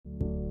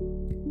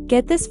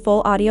Get this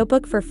full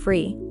audiobook for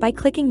free by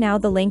clicking now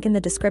the link in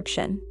the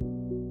description.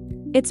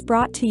 It's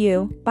brought to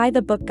you by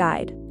the Book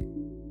Guide.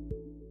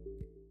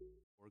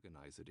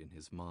 Organize it in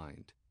his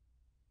mind.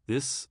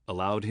 This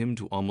allowed him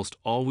to almost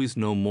always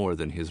know more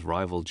than his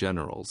rival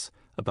generals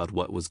about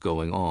what was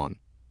going on.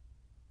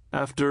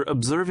 After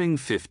observing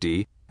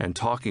 50 and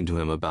talking to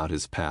him about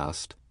his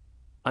past,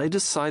 I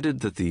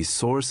decided that the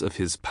source of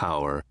his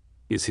power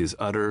is his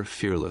utter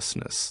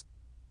fearlessness.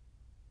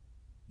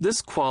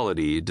 This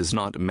quality does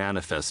not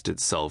manifest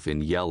itself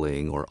in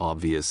yelling or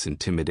obvious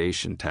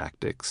intimidation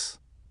tactics.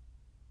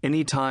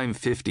 Any time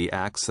 50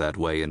 acts that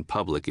way in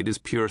public, it is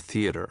pure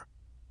theater.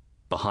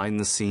 Behind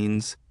the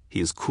scenes, he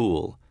is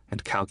cool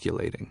and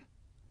calculating.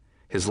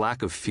 His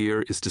lack of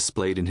fear is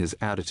displayed in his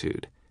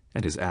attitude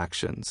and his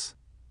actions.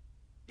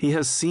 He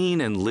has seen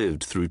and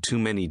lived through too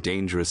many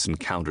dangerous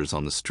encounters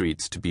on the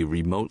streets to be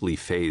remotely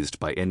fazed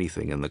by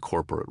anything in the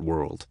corporate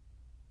world.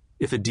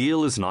 If a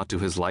deal is not to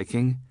his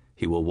liking,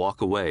 he will walk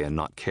away and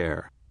not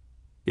care.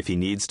 If he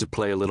needs to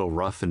play a little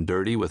rough and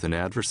dirty with an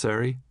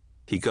adversary,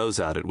 he goes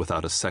at it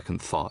without a second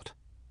thought.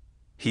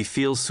 He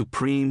feels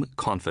supreme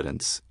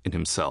confidence in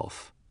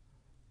himself.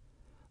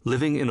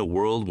 Living in a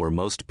world where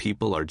most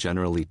people are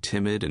generally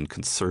timid and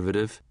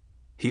conservative,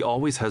 he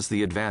always has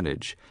the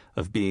advantage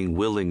of being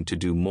willing to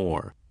do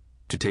more,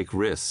 to take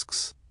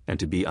risks, and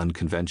to be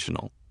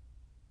unconventional.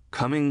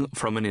 Coming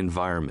from an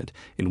environment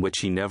in which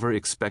he never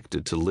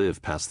expected to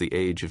live past the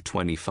age of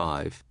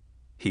 25,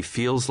 he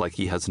feels like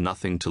he has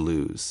nothing to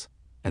lose,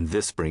 and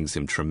this brings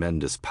him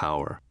tremendous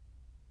power.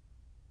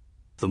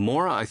 The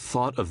more I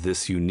thought of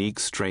this unique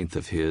strength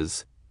of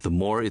his, the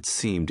more it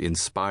seemed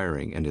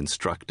inspiring and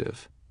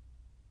instructive.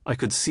 I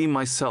could see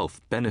myself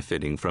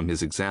benefiting from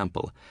his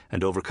example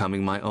and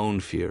overcoming my own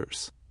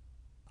fears.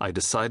 I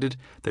decided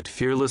that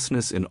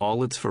fearlessness in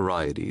all its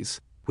varieties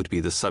would be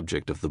the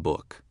subject of the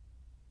book.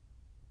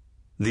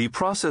 The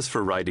process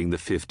for writing the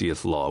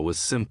 50th Law was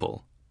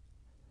simple.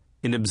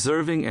 In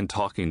observing and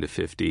talking to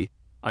 50,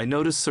 I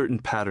noticed certain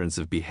patterns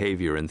of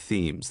behavior and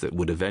themes that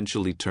would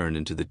eventually turn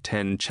into the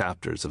 10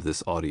 chapters of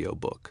this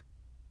audiobook.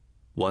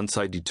 Once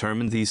I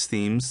determined these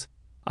themes,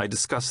 I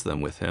discussed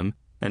them with him,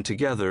 and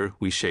together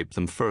we shaped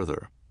them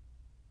further.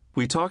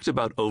 We talked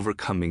about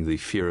overcoming the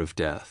fear of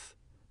death,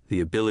 the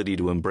ability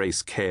to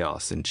embrace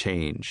chaos and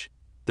change,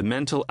 the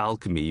mental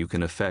alchemy you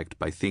can effect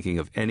by thinking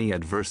of any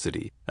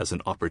adversity as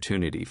an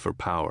opportunity for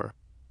power.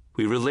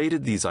 We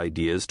related these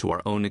ideas to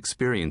our own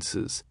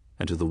experiences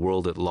and to the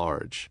world at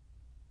large.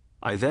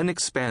 I then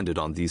expanded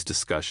on these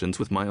discussions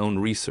with my own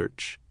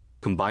research,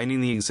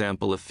 combining the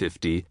example of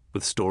 50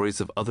 with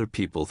stories of other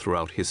people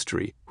throughout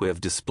history who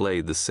have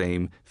displayed the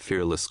same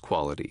fearless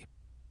quality.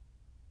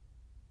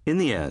 In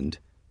the end,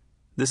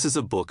 this is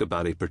a book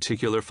about a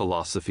particular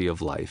philosophy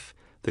of life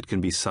that can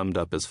be summed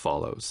up as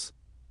follows.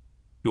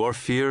 Your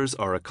fears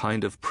are a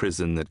kind of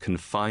prison that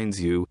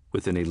confines you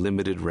within a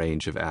limited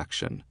range of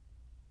action.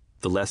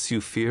 The less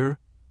you fear,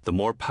 the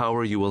more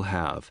power you will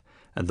have,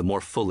 and the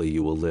more fully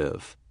you will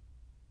live.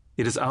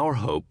 It is our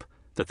hope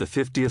that the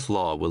 50th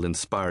Law will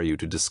inspire you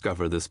to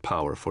discover this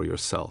power for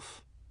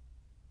yourself.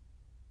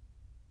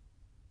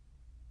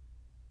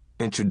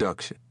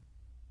 Introduction.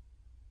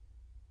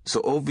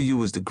 So over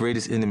you is the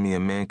greatest enemy a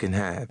man can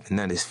have, and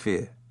that is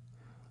fear.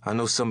 I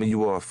know some of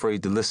you are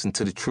afraid to listen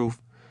to the truth.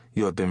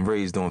 You have been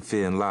raised on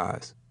fear and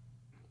lies.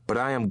 But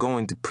I am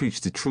going to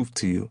preach the truth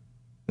to you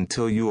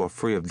until you are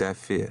free of that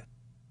fear.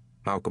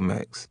 Malcolm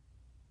X.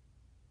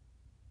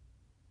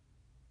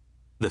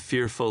 The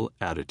fearful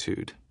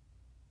attitude.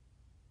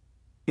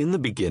 In the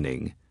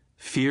beginning,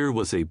 fear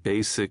was a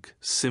basic,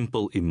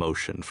 simple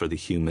emotion for the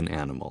human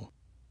animal.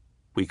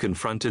 We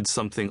confronted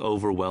something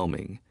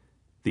overwhelming,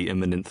 the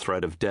imminent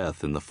threat of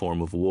death in the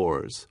form of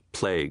wars,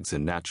 plagues,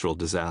 and natural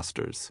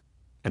disasters,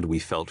 and we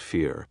felt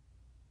fear.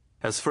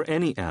 As for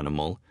any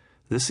animal,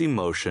 this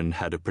emotion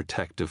had a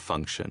protective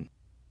function.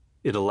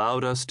 It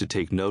allowed us to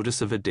take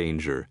notice of a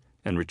danger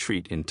and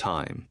retreat in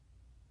time.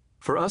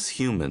 For us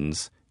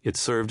humans, it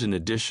served an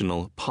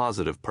additional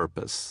positive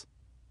purpose.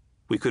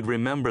 We could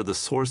remember the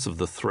source of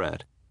the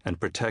threat and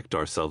protect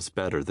ourselves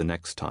better the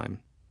next time.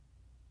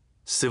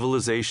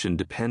 Civilization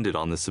depended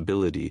on this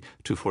ability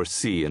to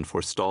foresee and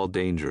forestall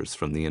dangers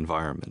from the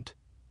environment.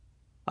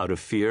 Out of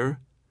fear,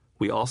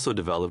 we also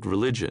developed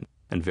religion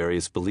and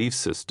various belief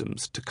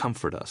systems to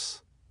comfort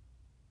us.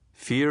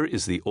 Fear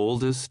is the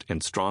oldest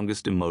and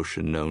strongest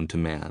emotion known to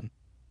man,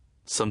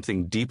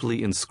 something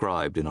deeply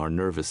inscribed in our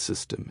nervous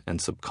system and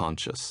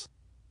subconscious.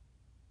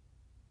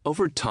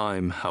 Over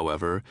time,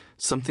 however,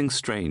 something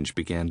strange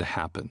began to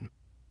happen.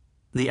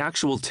 The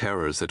actual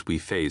terrors that we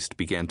faced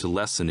began to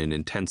lessen in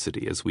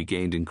intensity as we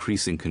gained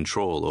increasing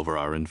control over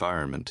our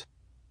environment.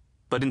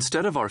 But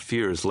instead of our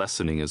fears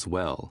lessening as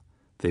well,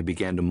 they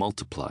began to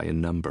multiply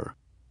in number.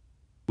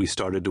 We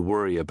started to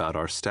worry about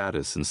our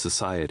status in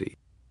society,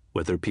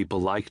 whether people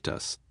liked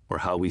us or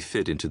how we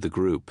fit into the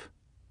group.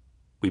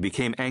 We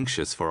became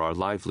anxious for our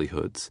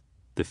livelihoods,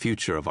 the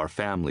future of our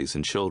families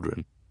and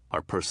children,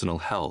 our personal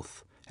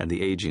health, and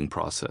the aging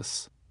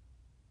process.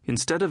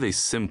 Instead of a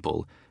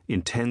simple,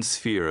 intense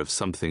fear of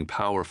something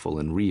powerful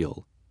and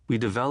real, we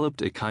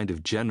developed a kind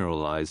of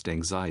generalized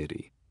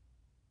anxiety.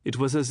 It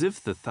was as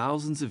if the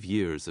thousands of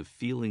years of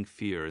feeling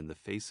fear in the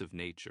face of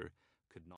nature